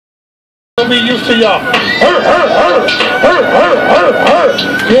be used to y'all.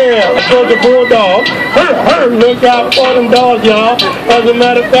 Yeah, Georgia Bulldog. Look out for them dogs, y'all. As a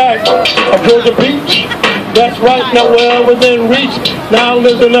matter of fact, a Georgia Peach. That's right, now well within reach. Now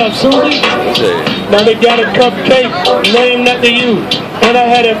listen up, Susie. Now they got a cupcake named after you. And I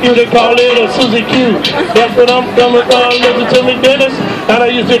had a few that call it a Susie Q. That's what I'm coming from, listen to me, Dennis. And I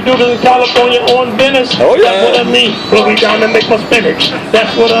used to do this in California on Venice. Oh yeah. That's what I mean. Blow me down and make my spinach.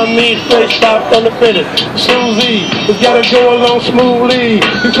 That's what I mean, straight stop from the finish. Susie, we gotta go along smoothly.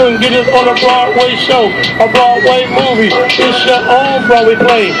 You couldn't get us on a Broadway show, a Broadway movie. It's your own Broadway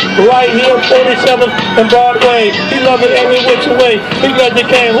play. Right here, 47th and Broadway. He loves it every which way. He glad you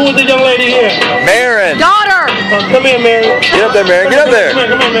came. Who is the young lady here? Marin. Daughter. Come here, Mary. Get up there, Mary. Get up there.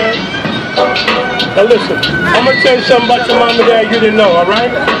 Come here, Mary. Now listen, I'm going to tell you something about your mom and dad you didn't know, all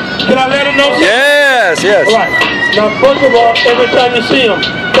right? Can I let her know something? Yes, yes. All right. Now, first of all, every time you see them,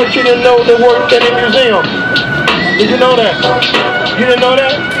 but you didn't know they worked in a museum. Did you know that? You didn't know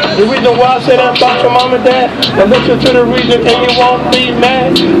that? The reason why I said that about your mom and dad, now listen to the reason and you won't be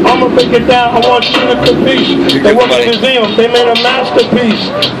mad. I'm going to break it down. I want you to capiche. They work in a museum. They made a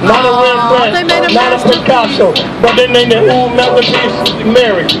masterpiece. Not a Rembrandt, not a Picasso, but they named it masterpiece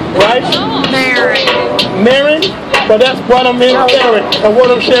Mary, right? Mary. Mary? But that's what I'm in sharing. And what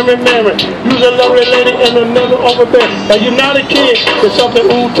I'm sharing, Mary. You're a lovely lady and another over there. Now you're not a kid. There's something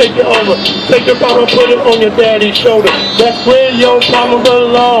who take you over. Take your mama, put it on your daddy's shoulder. That's where your mama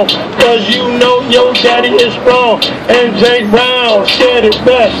belong. Cause you know your daddy is strong. And Jay Brown said it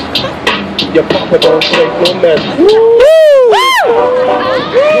best. Your papa don't take no mess. Woo!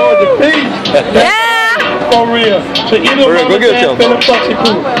 Georgia Peach. Yeah. For real. So either mama and dad been a fussy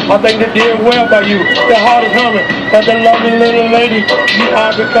poo. I think they did well by you. The heart is humming. But the lovely little lady you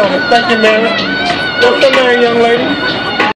are becoming. Thank you, Mary. What's your name, young lady?